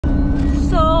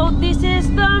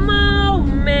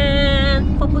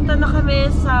na kami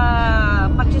sa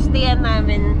pag-stayan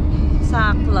namin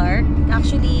sa Clark.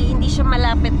 Actually, hindi siya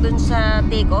malapit dun sa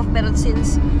take-off, pero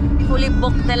since fully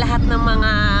booked na lahat ng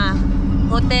mga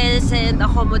hotels and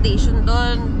accommodation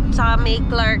doon, sa may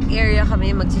Clark area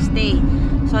kami magsistay.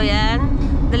 So yan,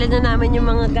 dala na namin yung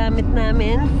mga gamit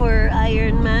namin for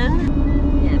Ironman.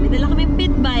 Yan, may dala kami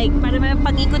pit bike para may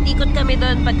pag-ikot-ikot kami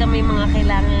doon pag may mga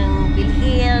kailangang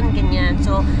bilhin, ganyan.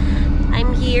 So,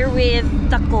 I'm here with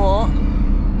Tako.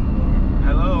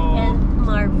 Hello. And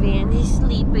Marvin, he's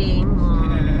sleeping.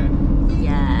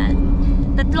 Yan.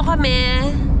 Tatlo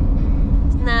kami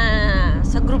na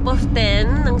sa group of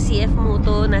 10 ng CF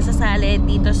Moto nasasali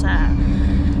dito sa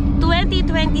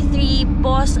 2023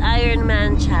 Boss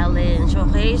Ironman Challenge.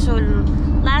 Okay, so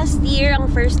last year, ang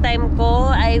first time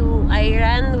ko, I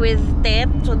ran with Tet.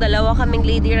 So, dalawa kaming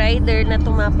lady rider na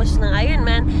tumapos ng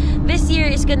Ironman. This year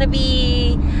is gonna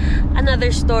be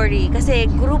another story. Kasi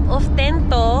group of 10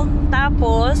 to,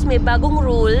 tapos may bagong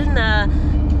rule na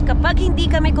kapag hindi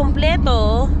kami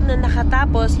kompleto na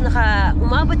nakatapos,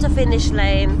 umabot sa finish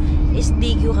line, is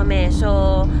DQ kami.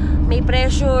 So, may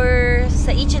pressure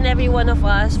sa each and every one of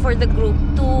us for the group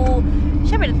to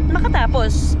syempre,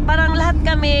 makatapos. Parang lahat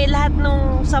kami, lahat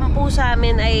nung 10 sa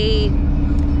amin ay,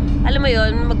 alam mo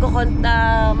yun,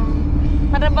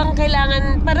 para bang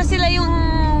kailangan, para sila yung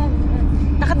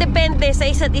nakadepende sa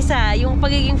isa't isa, yung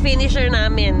pagiging finisher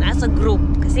namin as a group.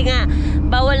 Kasi nga,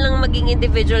 bawal lang maging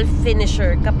individual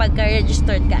finisher kapag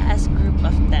ka-registered ka as group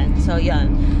of 10. So,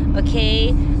 yun.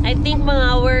 Okay? I think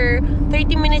mga we're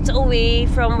 30 minutes away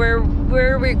from where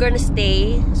we're gonna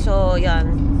stay. So,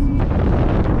 yun.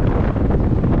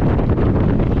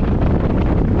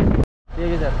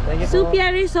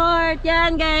 Supia Resort.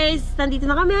 Yan guys, nandito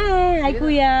na kami. Hi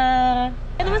kuya.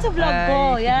 Yan naman sa vlog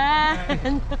ko.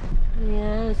 Yan.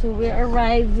 Yan. So we're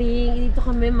arriving. Dito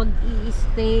kami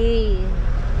mag-i-stay.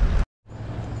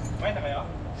 Kumain na kayo?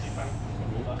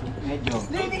 Medyo.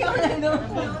 Hindi ka na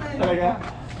Talaga?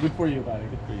 Good for you, pare.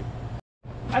 Good for you.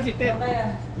 Si Ted.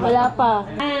 Wala pa.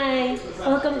 Hi.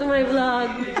 Welcome to my vlog.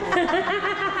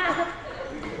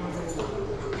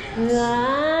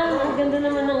 Yan. Ang ganda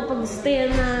naman ng pag-stay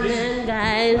namin,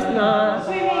 guys, no?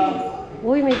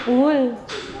 Uy, may pool.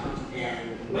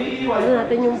 Ano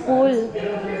natin yung pool.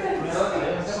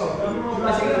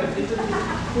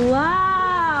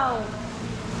 Wow!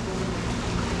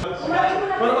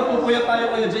 Pero magpupuyat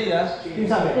tayo kayo, Jay, ha?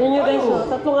 Tignan nyo guys, oh.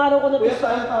 3 araw ko na ito. Puyat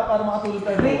tayo para makatulog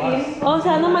tayo bukas. Oh,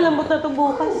 sana malambot na ito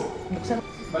bukas.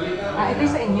 ito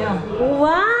sa inyo.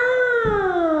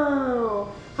 Wow!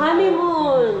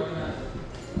 Honeymoon!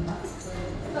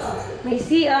 May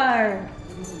CR.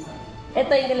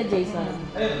 Ito yung kala Jason.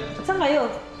 Saan kayo?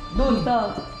 Doon. Dito.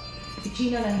 Si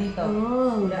Chino nandito.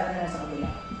 Oh. Wala na sa kabila.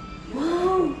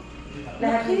 Wow!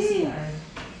 Lahat ng Laki. CR.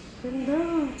 Ganda.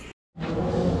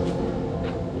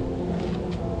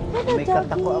 May cut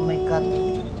ako, may cut.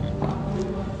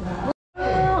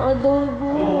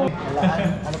 Adobo.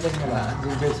 Ano pa yung wala?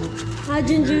 Ginger soup?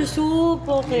 Ginger soup.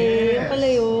 Okay. Yan pala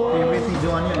yun. Favorite ni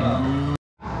Joan yun eh.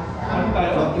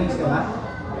 Soft drinks ka ba?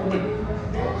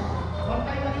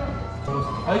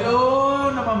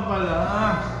 Ayun, naman pala.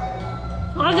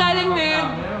 Makagaling na yun.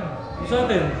 Sa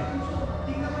atin?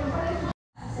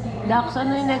 Dax,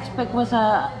 ano yung expect mo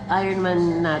sa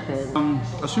Ironman natin?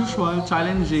 As usual,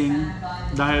 challenging.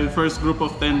 Dahil first group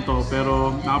of 10 to.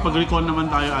 Pero nakapag-recon naman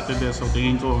tayo ate Des. So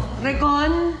tingin ko.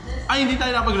 Recon? Ay, hindi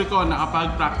tayo nakapag-recon.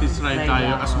 Nakapag-practice ride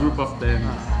tayo as group of 10.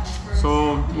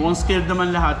 So, mukhang skilled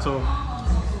naman lahat. So,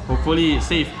 hopefully,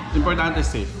 safe. Importante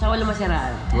safe. Sa wala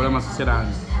masiraan. Wala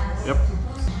masasiraan. Yep.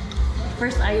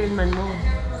 First Ironman mo.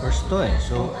 First to eh,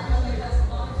 so...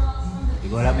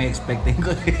 Hindi ko alam may expecting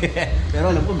ko.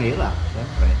 Pero alam ko mahirap,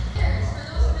 siyempre.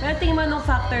 Pero tingin mo anong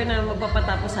factor na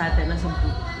magpapatapos sa atin nasa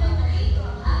group?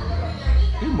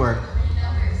 Teamwork.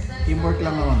 Teamwork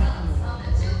lang naman.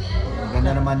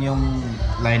 Ganda naman yung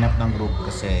lineup ng group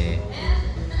kasi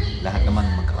lahat naman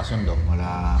magkakasundo.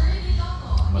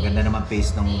 Maganda naman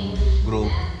pace ng group.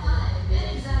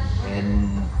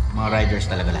 And mga riders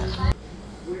talaga lahat.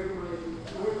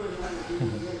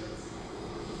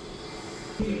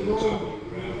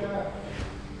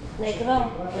 Negro,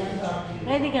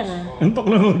 ready ka na? Antok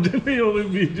lang ako dyan eh, okay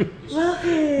video.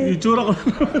 Bakit? Itsura ko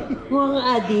naman. Mukhang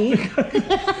adik.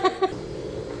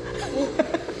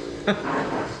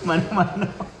 Mano-mano.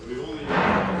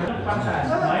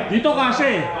 Dito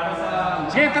kasi.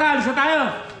 Sige, tara, alisa tayo.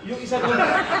 Yung isa doon.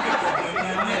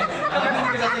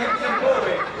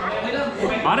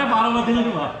 Pare, para matilan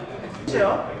mo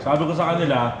Sabi ko sa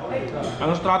kanila,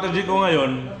 ang strategy ko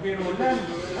ngayon,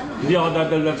 Hindi ako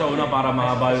dadaldan sa una para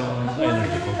mahaba yung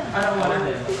energy ko.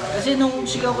 Kasi nung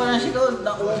sigaw ka na sigaw,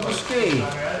 naubos ka eh.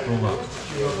 Oo nga.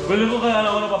 Well, ko kaya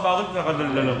ako napapagod,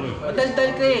 nakadaldal ako eh. Madaldal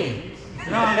ka eh.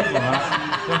 Nakakit mo nga.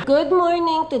 Good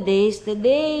morning! Today's the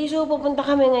day. So, pupunta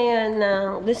kami ngayon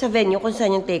dun sa venue kung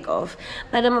saan yung take-off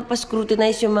para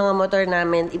mapascrutinize yung mga motor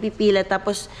namin. Ipipila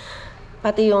tapos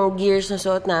pati yung gears na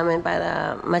suot namin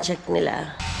para ma-check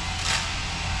nila.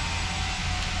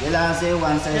 Kailangan sa'yo,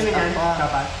 one size up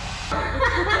pa.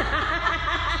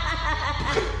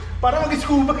 Para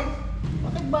mag-scuba.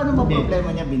 Bakit ba ano ba problema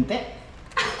niya, binte?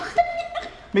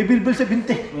 May bilbil sa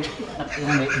binte. May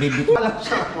bibit pa lang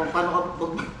siya. Paano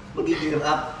ka mag-gear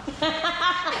up?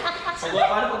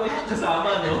 Paano pag may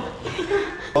kasama, no?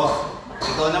 Oh,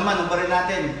 ikaw naman, ubarin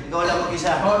natin. Ikaw lang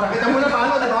mag-isa. Oh, nakita mo na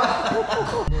paano, diba?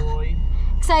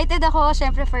 Excited ako,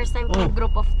 syempre first time ko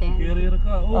group of 10. Career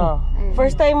ka, Oh.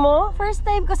 First time mo? First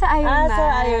time ko sa Ironman. Sa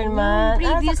Ironman.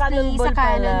 Previously, sa Cannonball sa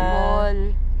Cannonball.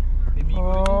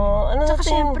 Oh, ano Tsaka sa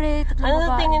tingin, syempre, tatlong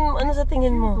babae. ano sa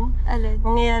tingin mo? Alin?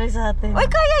 Mangyayari sa atin? Uy,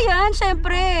 kaya yan,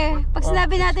 syempre. Pag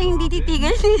sinabi natin hindi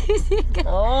titigil, titigil.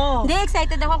 Oh. Hindi,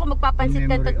 excited ako kung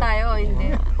magpapansit kanto tayo o hindi.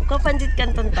 Kapansit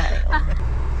kanton tayo.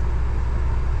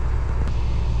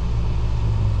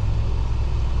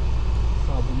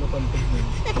 Sabog na pantig mo.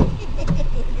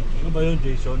 Ano ba yun,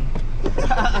 Jason?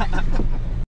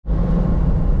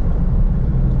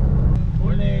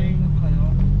 Morning!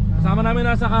 Kasama namin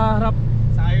nasa kaharap.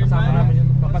 Kasama namin yung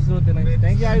papascrutinize.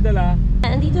 Thank you, Idol ah.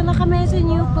 Andito na kami sa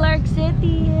New Clark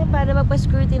City para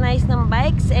magpa-scrutinize ng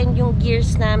bikes and yung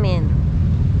gears namin.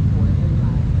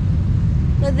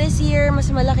 So this year, mas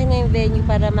malaki na yung venue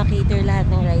para makater lahat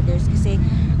ng riders kasi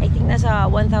I think nasa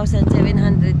 1,700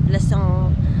 plus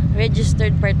ang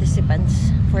registered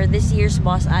participants for this year's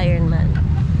Boss Ironman.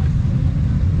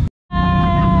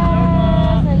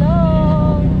 Hello!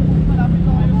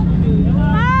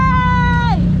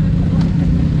 Hi!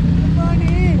 Good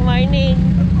morning! Good morning!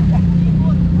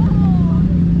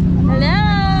 Hello!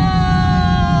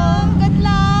 Good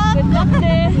luck! Good luck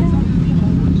din!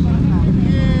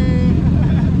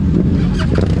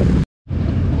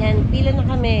 Yan, pila na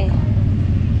kami.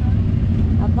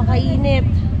 Napakainit.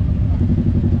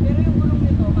 Pero yung gulong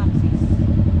nito, Maxis.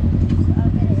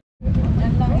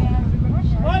 Yan lang yan.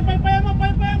 Hoy, paypayan mo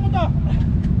to!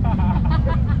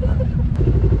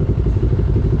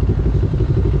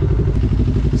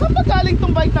 Saan ba galing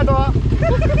tong bike na to, ha?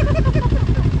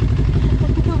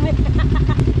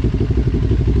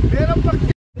 Meron pa.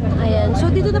 Ayan, so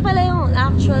dito na pala yung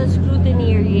actual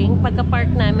scrutineering pagka-park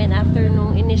namin after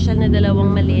nung initial na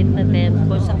dalawang maliit na tent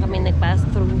kung saan kami nag-pass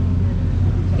through.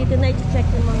 Dito na i-check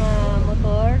yung mga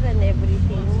motor and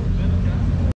everything.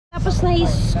 Tapos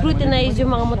na-scrutinize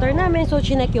yung mga motor namin. So,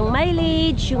 chinek yung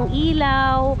mileage, yung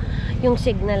ilaw, yung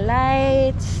signal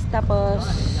lights, tapos,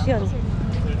 yun.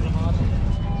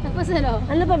 Tapos ano?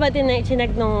 Ano pa ba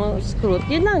chinek nung scrut?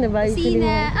 Yun lang, diba?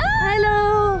 Sina. Hello!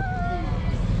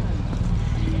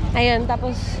 Ayun,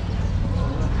 tapos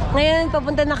ngayon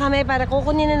papunta na kami para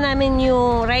kukunin na namin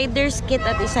yung rider's kit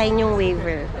at isign yung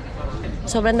waiver.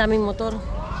 Sobrang daming motor.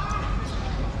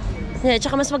 Yeah,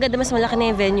 tsaka mas maganda, mas malaki na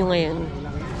yung venue ngayon.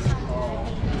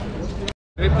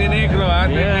 Trip ni Negro ha,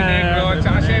 Trip ni Negro.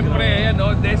 Tsaka syempre, ayan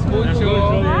o, Despucho.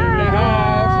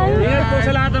 Ingat po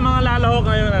sa lahat ng mga lalahok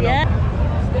ngayon, ano? Yeah.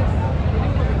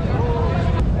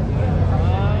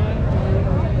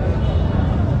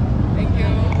 Thank you.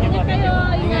 Ingat kayo,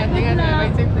 ingat lang.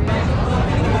 Ride safe.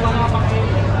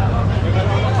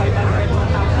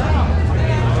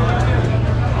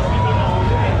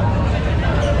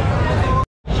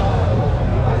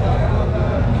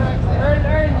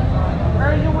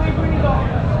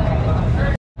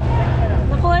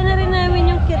 Nakuha na rin namin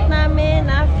yung kit namin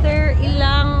after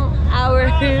ilang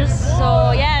hours.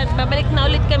 So, yan. Babalik na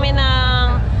ulit kami ng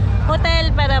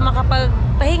hotel para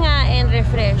makapagpahinga and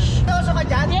refresh. Seryoso ka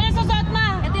dyan? Yes, susot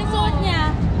na! Ito yung suot niya.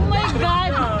 Oh my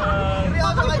God!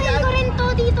 Seryoso ka dyan? rin to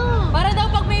dito. Para daw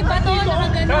pag may bato,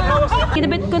 nakagano.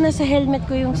 Kinabit ko na sa helmet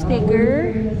ko yung sticker.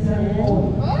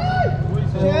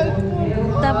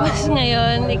 Tapos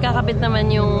ngayon, ikakabit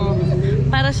naman yung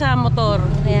para sa motor.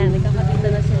 Ayan, ikakabit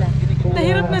na sila.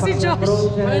 Nahirap na si Josh.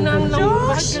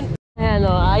 Josh! Ayan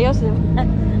o, ayos.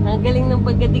 Ang galing ng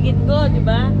pagkadikit ko, di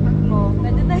ba? O,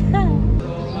 pwede na yan.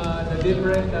 The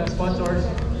different sponsors.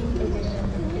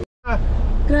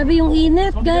 Grabe yung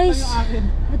init, guys.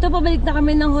 Ito, pabalik na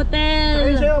kami ng hotel.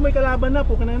 Ayun sa'yo, may kalaban na.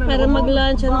 Puka na Para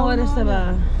mag-lunch. Anong oras na ba?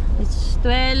 It's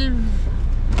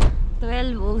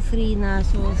 12:03 na.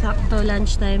 So, sakto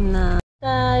lunchtime na.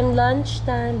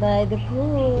 Lunchtime by the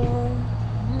pool.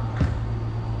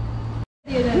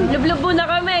 Lublubo na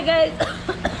kami, guys.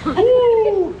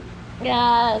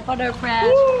 Yeah, for our friends.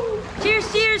 Cheers,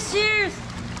 cheers, cheers!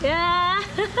 Yeah!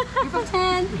 Group of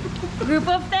 10. Group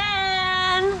of 10!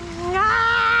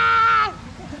 Ah!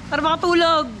 Para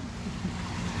makatulog.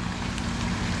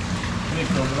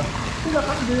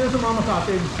 Hindi na sumama sa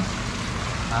atin.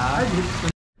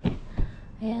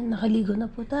 Ayan, nakaligo na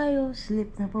po tayo.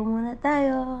 Sleep na po muna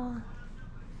tayo.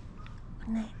 Good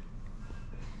night.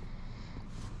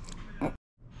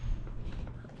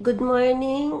 Good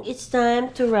morning. It's time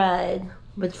to ride.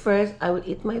 But first, I will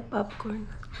eat my popcorn.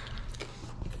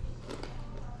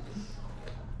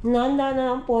 Nanda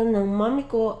na lang po ng mami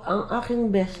ko ang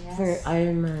aking best for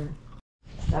Ironman.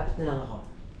 Lapit na lang ako.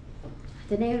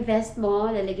 Ito na yung vest mo.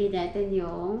 Lalagay natin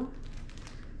yung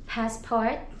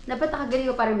passport. Dapat nakagaling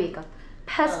ko para makeup.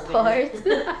 Passport.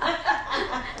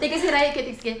 Hindi kasi Raya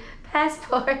Kitix kayo.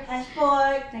 Passport.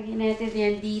 Passport. Lagyan natin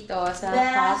yan dito sa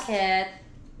Vest. pocket.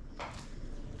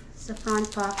 Sa front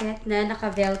pocket na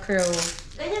naka-velcro.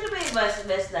 Ganyan na ba yung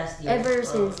best last year? Ever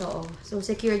since, oo. So,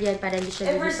 secured yan para hindi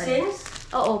siya Ever lilipan. since?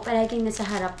 Oo, palaging nasa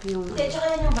harap yung... Eh, tsaka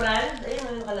yan yung brand? Ayun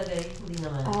yung nakalagay. Hindi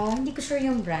naman. Hindi ko sure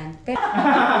yung brand. Pero,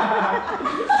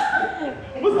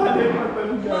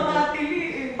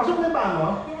 Pasok na ba mo?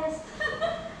 Yes.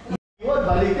 Iwan,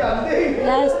 balik ka, hindi.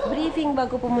 Last briefing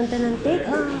bago pumunta ng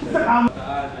take-off.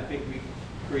 I think we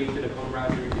created a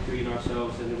camaraderie between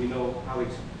ourselves, and we know how we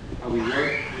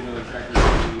work. We know exactly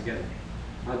how we get.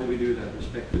 How do we do that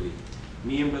respectfully?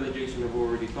 Me and Brother Jason have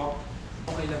already talked.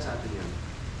 Okay lang sa atin yan.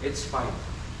 It's fine.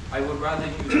 I would rather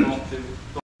you talk to.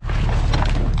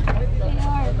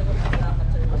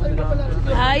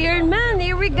 Iron Man,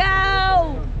 here we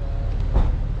go!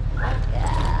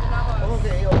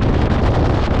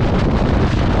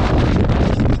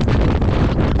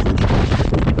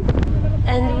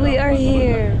 And we are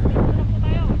here.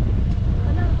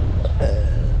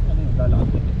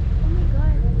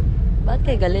 Ba't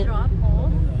kayo galit?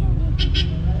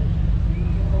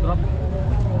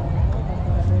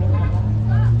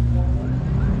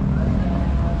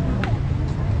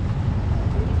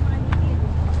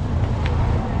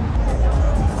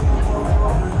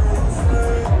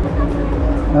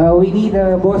 We need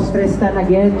Boss Tristan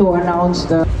again to announce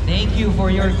the... Thank you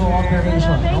for your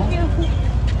cooperation. Thank you.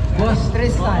 Boss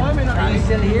Tristan, are you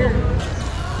still here?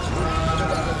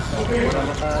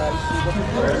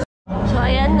 So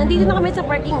ayan, nandito na kami sa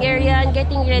parking area and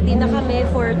getting ready na kami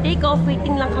for take-off.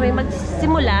 Waiting lang kami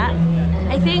magsimula.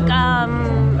 I think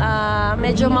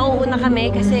medyo mauuna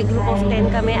kami kasi group of 10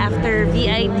 kami after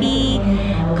VIP,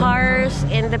 cars,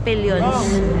 and the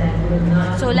pillions.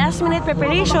 So last minute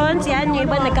preparations, yan, yung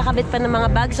iba nagkakabit pa ng mga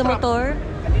bag sa motor.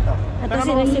 At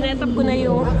sinet up ko na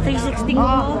yung 360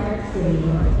 ko.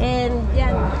 And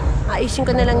yan, ayusin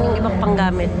ko na lang yung ibang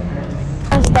panggamit.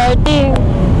 Starting.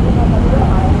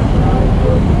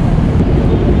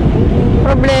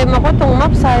 Problema ko, itong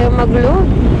maps ayaw mag-load.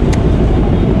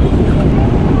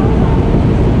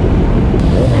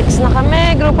 Next na kami,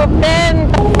 group of 10.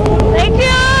 Thank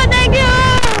you! Thank you!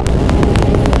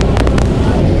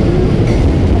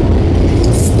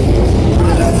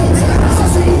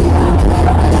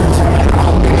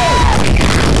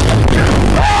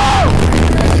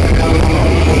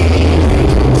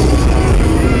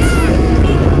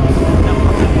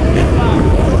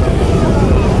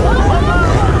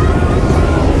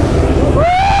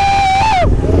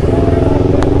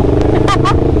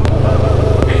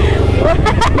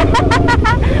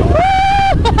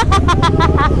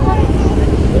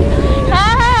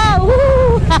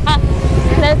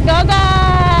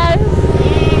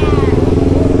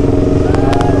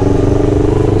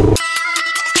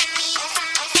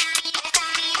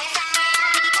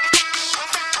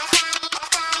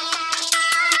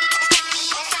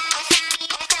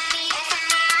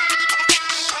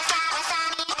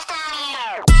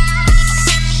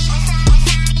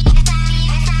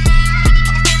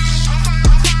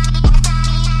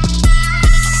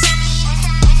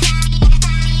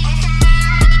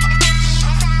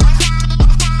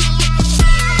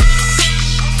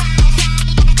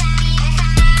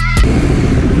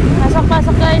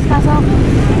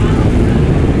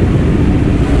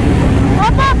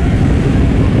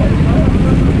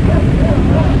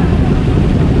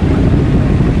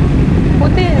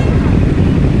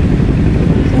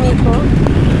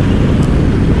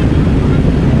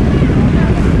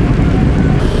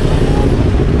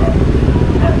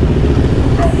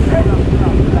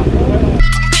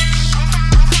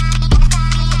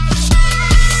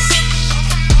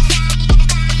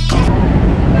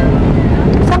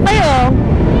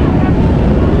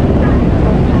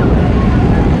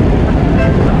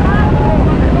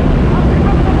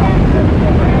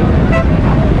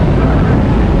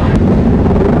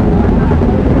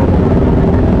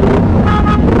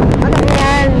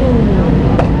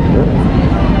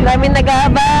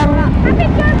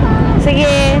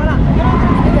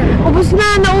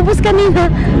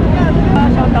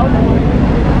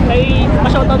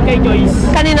 shoutout kay Joyce.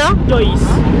 Kanino? Joyce.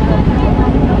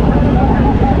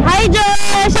 Hi,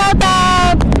 Joy!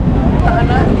 Shoutout!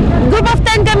 Group of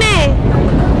 10 kami.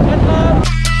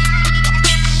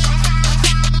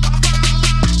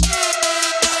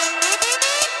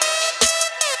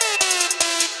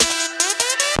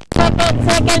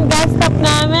 Second gas stop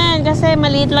namin kasi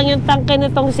maliit lang yung tangke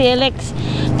nitong CLX.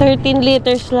 13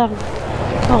 liters lang.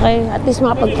 Okay, at least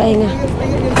makapagpahinga.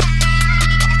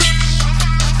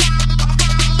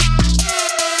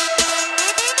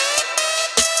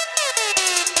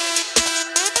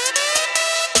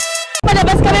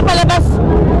 Palabas kami, palabas.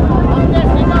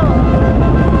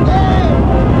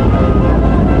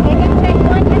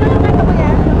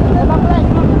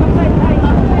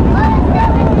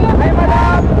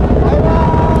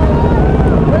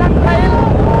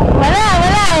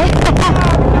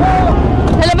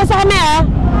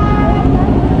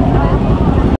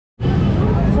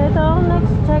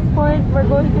 We're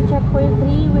going to checkpoint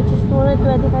 3, which is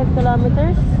 225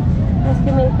 kilometers.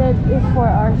 Estimated is 4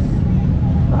 hours.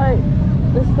 Alright,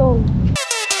 let's go.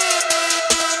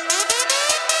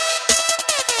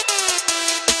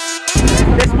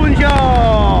 Despunsyo!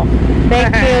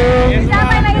 Thank you.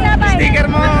 Sticker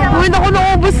mo! Uy, naku,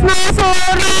 naubos na.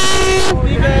 Sorry.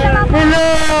 Hello.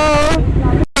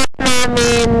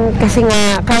 Namin, kasi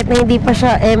nga, kahit na hindi pa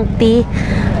siya empty,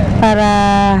 para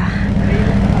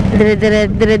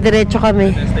dire-diretso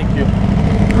kami. Thank you.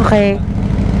 Okay.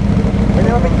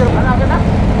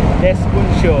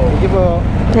 Despunsyo. Thank you po.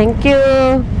 Thank you.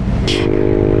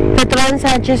 Petron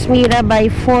Sanchez Mira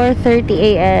by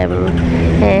 4:30 a.m.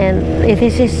 And it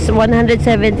is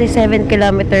 177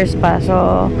 kilometers pa.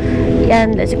 So,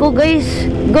 yan. Let's go, guys.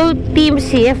 Go Team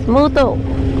CF Moto.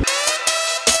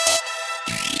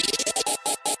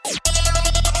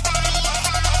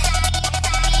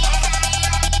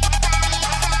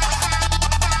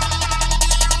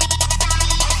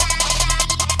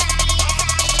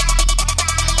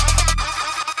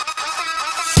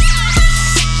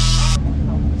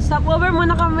 Stopover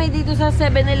muna kami dito sa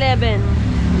 7-Eleven.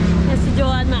 Kasi si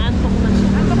Joanna, antok na siya.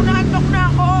 Antok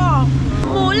na ako!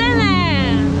 Umulan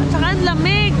eh! At saka ang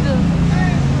lamig!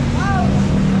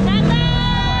 Tata!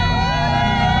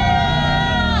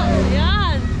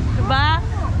 Ayan! Diba?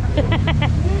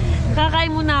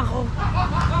 Kakain muna ako.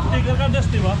 Sticker ka, Des,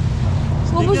 diba?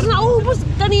 Ubus na! Ubus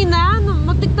kanina!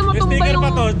 Matik na matumba Sticker yung...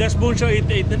 pa to, Despunsyo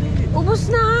 88.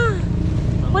 Ubus na!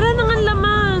 Wala nang ang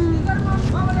laman!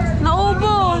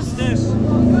 Naubos!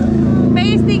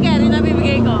 May sticker yung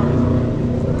nabibigay ko.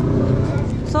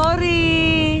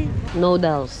 Sorry!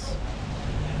 Noodles.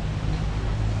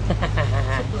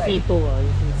 C2.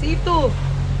 C2!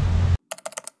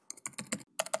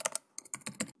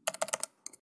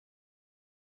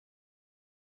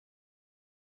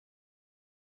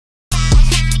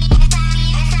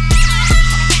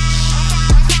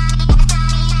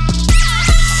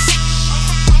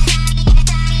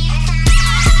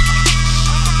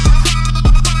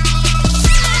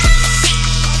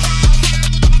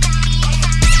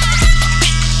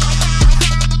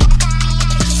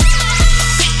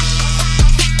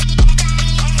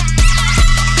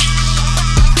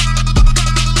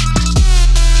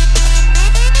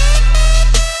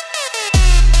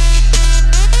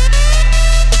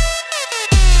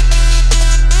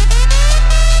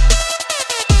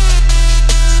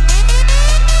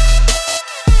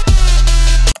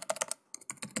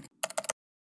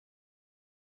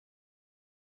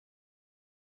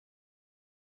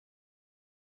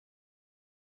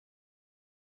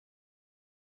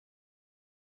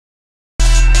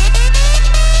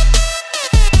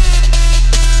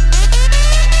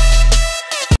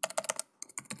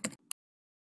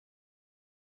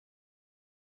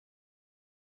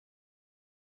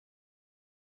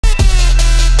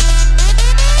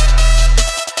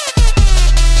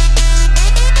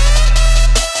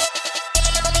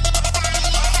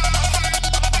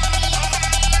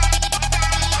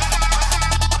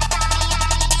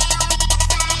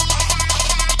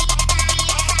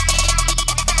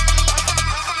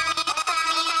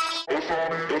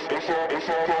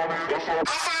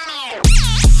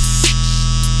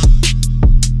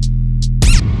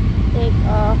 Take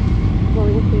off.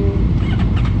 Going to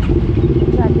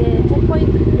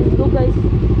checkpoint. Let's go, guys.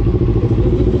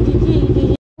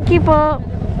 Thank you po.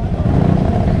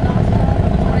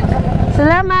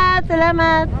 Salamat,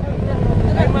 salamat.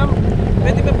 Hi, ma'am.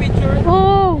 Pwede ba picture?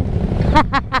 Oh.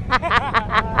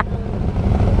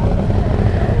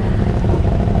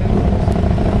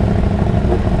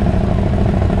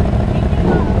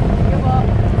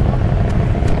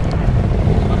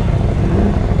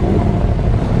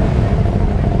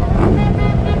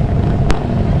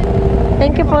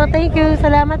 Thank po, thank you.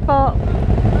 Salamat po.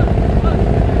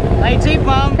 Ride safe,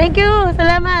 ma'am. Thank you,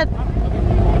 salamat.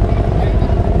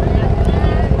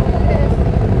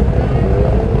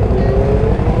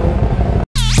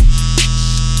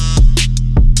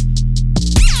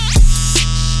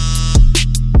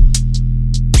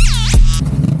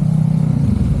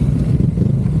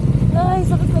 Ay,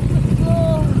 sakit ko.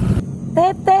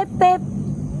 Tet.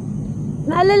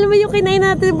 Naalala mo yung kinain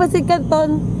natin ba si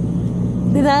Canton?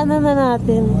 Dinaanan na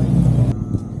natin.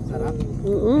 Sarap.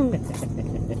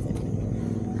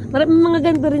 Maraming mga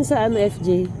ganito rin sa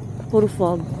FJ. Puro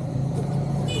fog.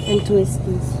 And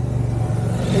twisties.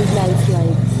 And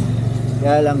slides.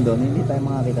 Kaya lang doon, hindi tayo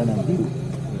makakita ng view.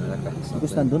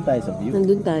 Gusto nandun tayo sa view.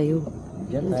 Nandun tayo.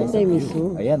 Diyan Nandun tayo tayo sa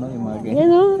mismo. view. Ayan o, yung mga ganyan.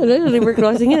 Ayan o, river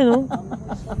crossing yan o.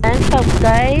 And stop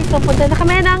guys, so punta na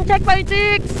kami ng checkpoint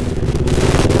 6!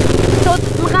 So,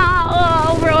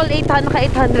 overall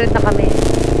 800 na kami.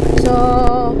 So,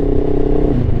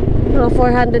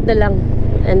 400 na lang.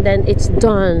 And then it's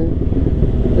done.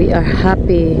 We are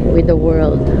happy with the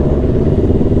world.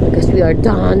 Because we are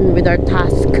done with our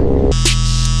task.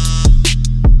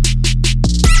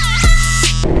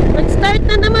 Nag-start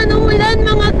na naman ang ulan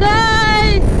mga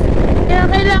guys! Kaya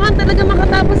kailangan talaga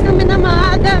makatapos kami na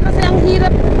maaga kasi ang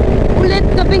hirap ulit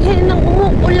gabihin ng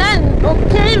umuulan.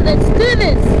 Okay, let's do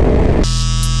this!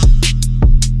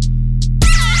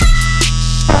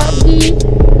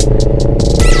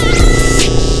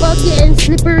 Foggy and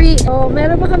slippery. Oh,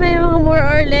 meron pa kami mga more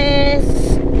or less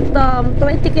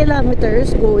 20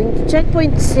 kilometers going to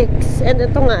checkpoint 6. And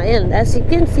ito nga, yan, as you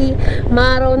can see,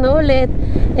 maaraw na ulit.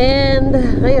 And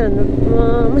ayun,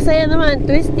 masaya naman,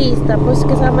 twisties. Tapos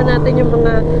kasama natin yung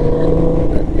mga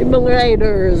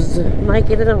riders.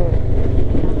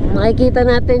 Makikita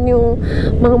natin yung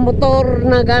mga motor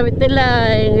na gamit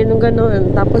nila, yung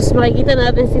gano'n. Tapos makikita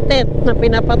natin si Tet na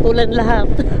pinapatulan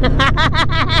lahat.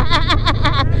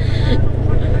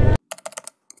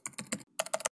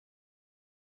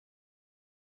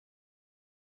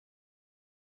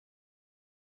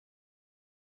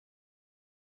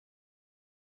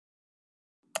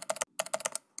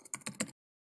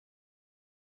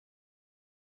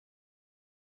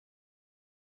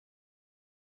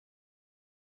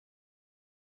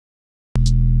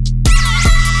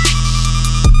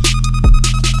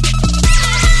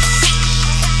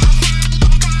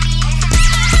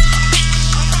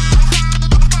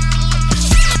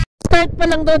 Start pa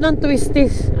lang daw ng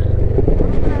twisties.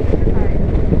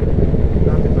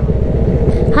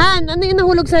 Han, ano yung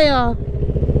nahulog sa'yo?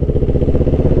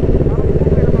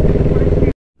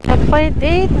 Checkpoint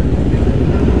 8.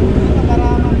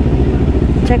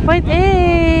 Checkpoint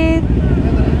 8.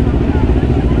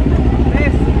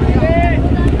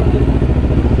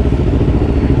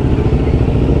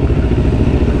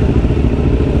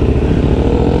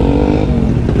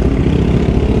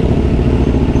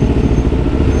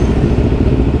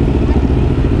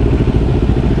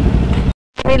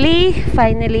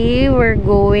 Finally, we're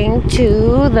going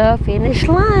to the finish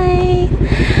line.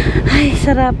 Ay,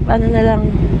 sarap. Ano na lang,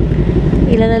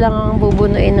 ilan na lang ang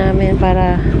bubunuin namin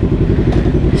para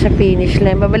sa finish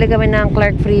line. Babalik kami ng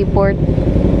Clark Freeport.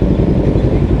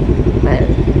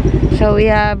 So, we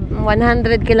have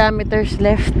 100 kilometers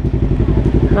left.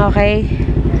 Okay.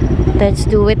 Let's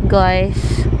do it,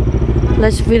 guys.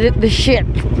 Let's finish the shit.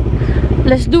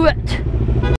 Let's do it.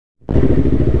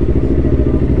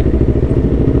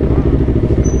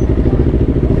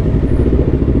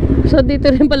 So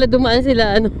dito rin pala dumaan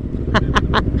sila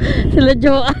sila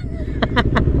Joanne.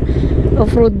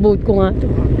 Off-road boat ko nga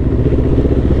to.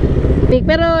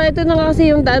 Pero ito na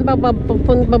kasi yung daan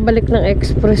pabalik ng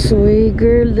expressway.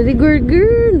 Girl, dali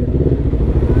girl.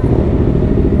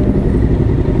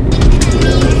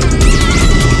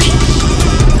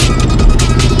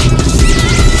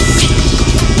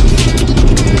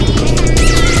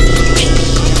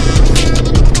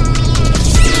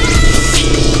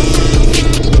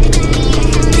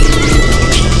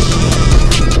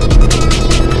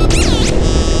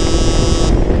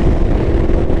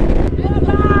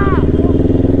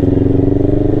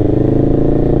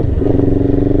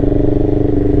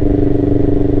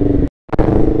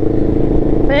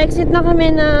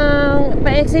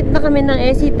 Pa-exit na kami ng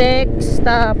SCTEX,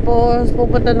 tapos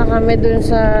pupunta na kami dun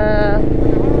sa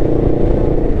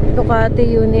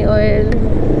Ducati Uni Oil.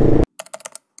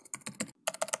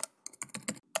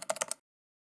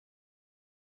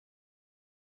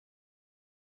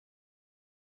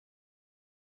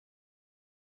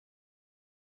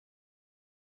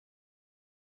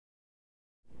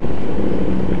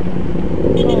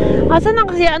 Asan na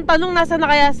kasi? Ang tanong, nasa na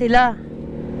kaya sila?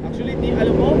 Actually,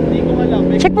 alam mo, hindi ko alam.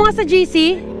 Check mo nga sa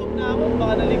GC. Gutom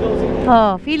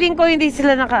Oh, feeling ko hindi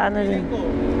sila nakaano din.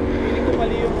 Feeling ko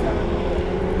mali yung sa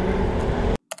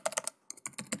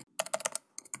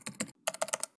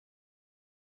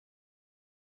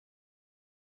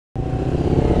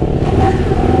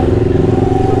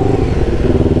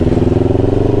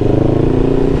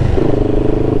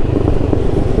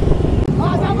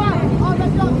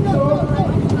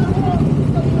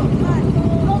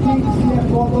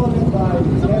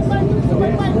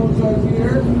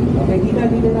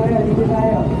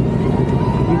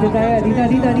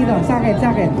Dito. Sa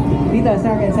akin. Dito,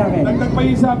 sa akin. Dagdag pa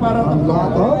isa para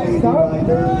Stop. Okay.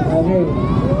 Alright.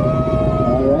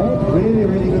 Really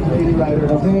good lady rider.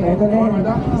 Okay, ito na yun.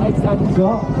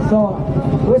 So,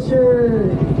 what's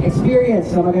your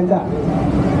experience na maganda?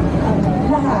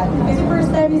 Lahat. Kasi first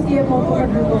time is CF Moto for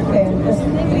group of 10. Kasi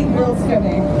 3 girls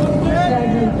kami.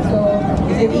 So,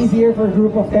 Is it easier for a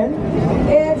group of 10?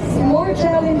 it's more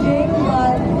challenging,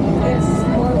 but it's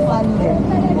more fun din.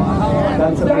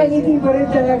 Nakangiti pa rin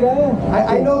talaga.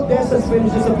 I know Des has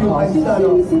finished this a few times na,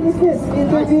 no? Sino this?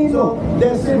 Interview mo. So,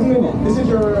 Des, this is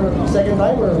your second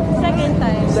time or? Second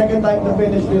time. Second time to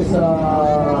finish this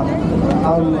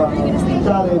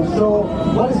challenge. So,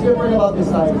 what is different about this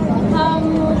time?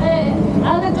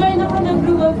 Nag-join ako ng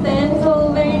group of 10,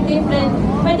 so very different.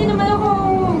 Pwede naman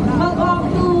akong mag-opt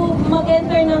to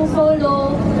mag-enter ng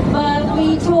solo, but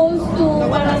we chose to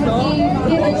parang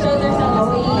give each other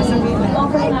something.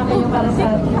 Offer namin yung para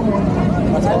sa atin.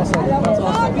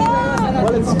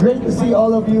 Well, it's great to see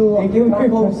all of you back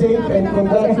home safe and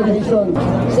congratulations.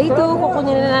 Day 2,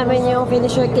 kukunin na namin yung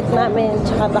finisher kit namin.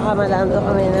 Tsaka baka malando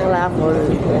kami ng raffle.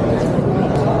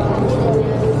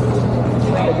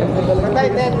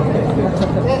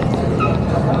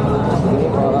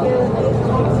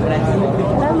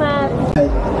 Salamat.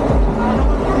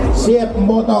 CF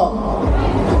Moto.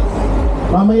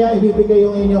 Mamaya ibibigay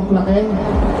yung inyong plaque.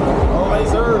 Okay,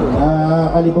 sir.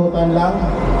 Kalibutan lang.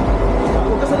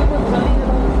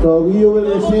 So you will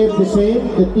receive the same,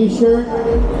 the t-shirt,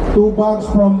 2 bags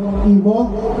from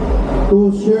Evo,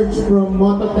 2 shirts from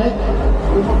Mototech,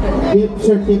 gift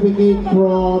certificate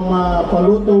from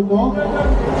Paluto Mo,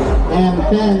 and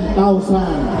 10,000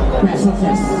 pesos.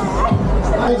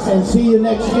 Guys, and see you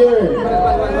next year.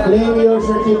 Claim your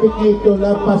certificate to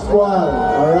La Pascual.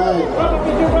 Alright.